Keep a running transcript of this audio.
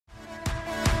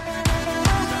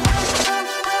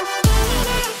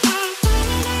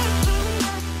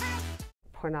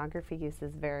pornography use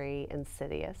is very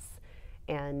insidious,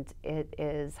 and it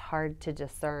is hard to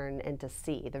discern and to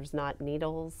see. There's not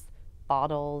needles,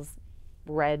 bottles,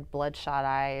 red bloodshot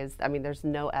eyes. I mean, there's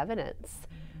no evidence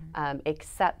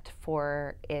except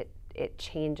for it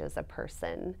changes a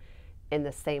person in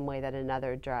the same way that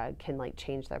another drug can like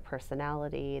change their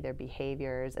personality, their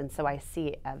behaviors. And so I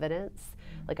see evidence.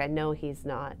 Like I know he's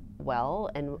not well,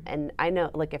 and I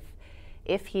know like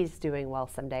if he's doing well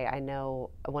someday, I know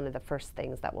one of the first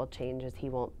things that will change is he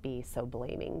won't be so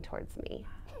blaming towards me.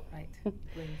 Right,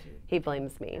 blames you. He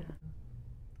blames me.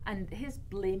 And his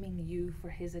blaming you for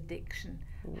his addiction,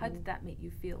 how did that make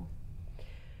you feel?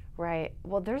 Right.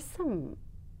 Well, there's some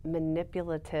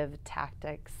manipulative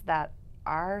tactics that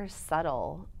are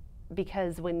subtle,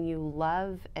 because when you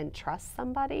love and trust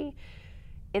somebody,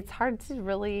 it's hard to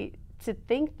really to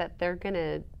think that they're going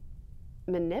to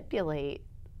manipulate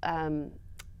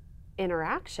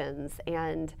interactions,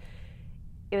 and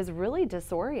it was really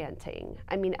disorienting.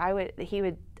 I mean, I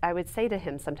would say to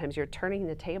him sometimes, "You're turning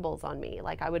the tables on me."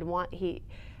 Like I would want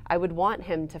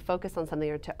him to focus on something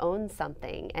or to own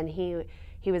something, and he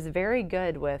was very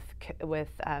good with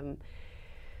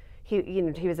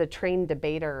he was a trained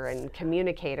debater and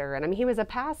communicator, and I mean he was a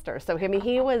pastor, so I mean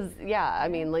he was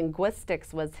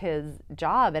linguistics was his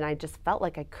job, and I just felt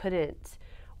like I couldn't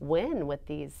win with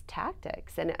these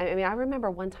tactics. And I mean I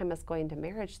remember one time us going to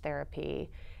marriage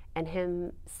therapy and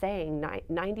him saying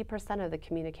 90% of the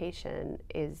communication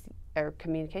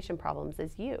problems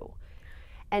is you,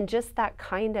 and just that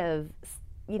kind of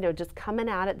just coming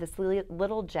at it, this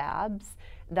little jabs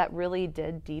that really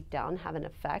did deep down have an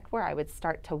effect where I would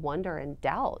start to wonder and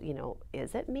doubt,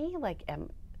 is it me? Like,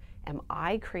 am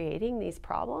I creating these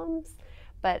problems?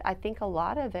 But I think a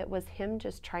lot of it was him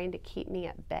just trying to keep me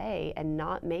at bay and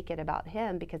not make it about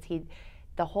him, because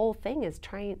the whole thing is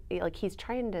he's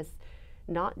trying to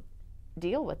not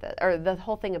deal with it, or the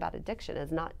whole thing about addiction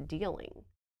is not dealing.